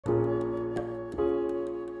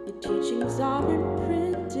teachings are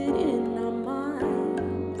imprinted in our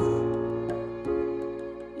minds.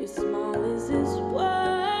 Your smile is as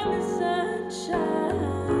warm as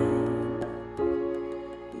sunshine.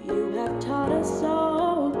 You have taught us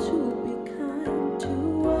all to be kind to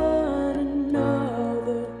one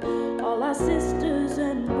another, all our sisters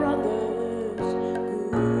and brothers.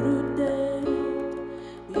 Gurudev,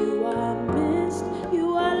 you are missed,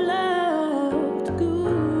 you are loved.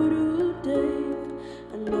 Gurudev,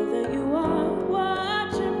 I know that you are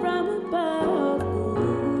watching from above.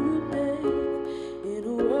 Gurudev, in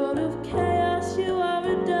a world of chaos you are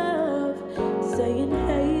a dove, saying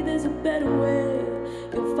hey, there's a better way.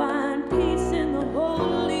 You'll find peace in the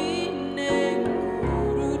holy name.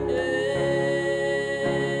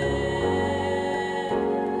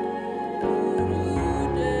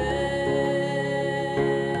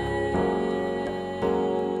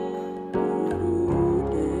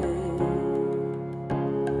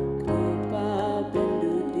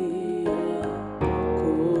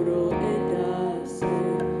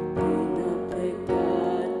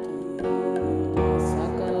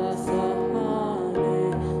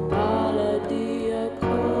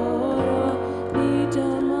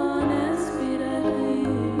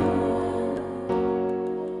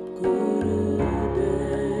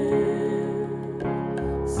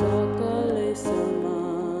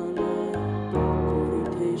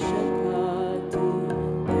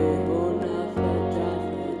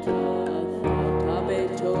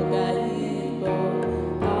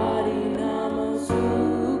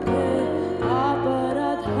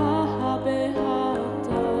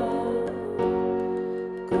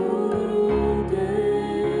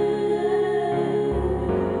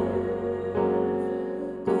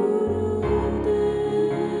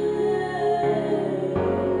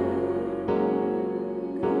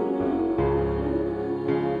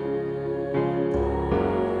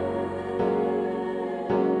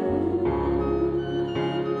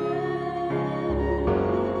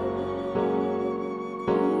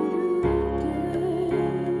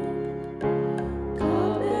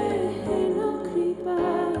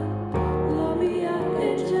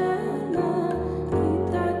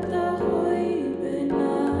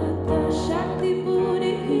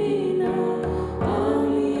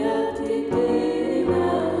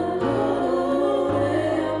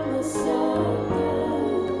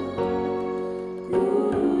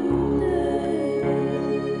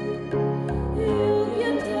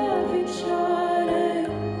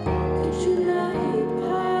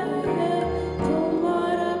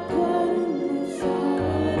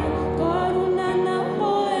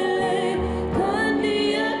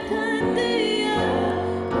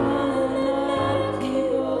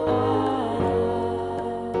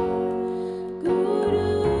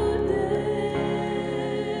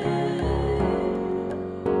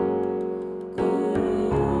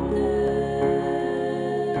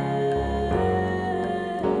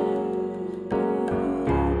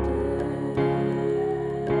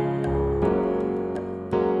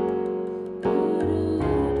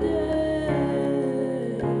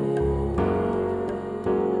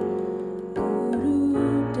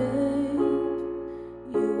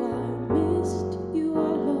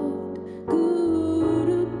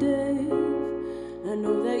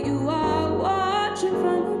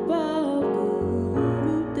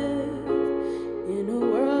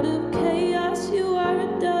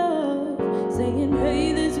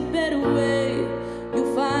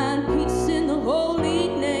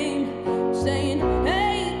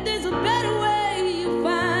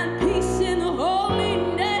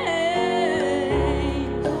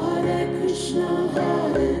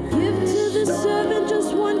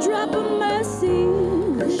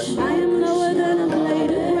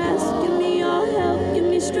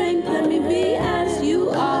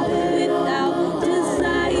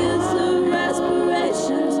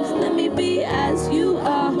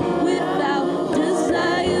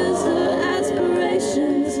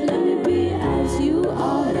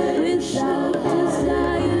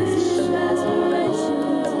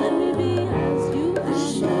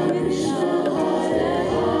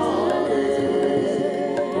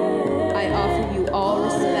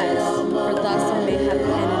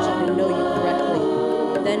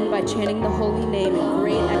 By chanting the holy name in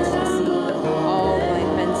great ecstasy, all my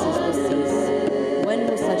offenses will cease. When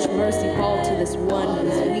will such mercy fall to this one who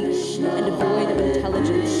is weak and devoid of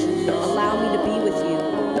intelligence? Allow me to be with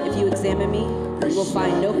you. If you examine me, you will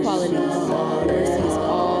find no qualities. Mercy is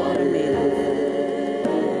all that I'm made of.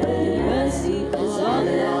 Your mercy is all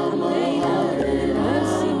that I'm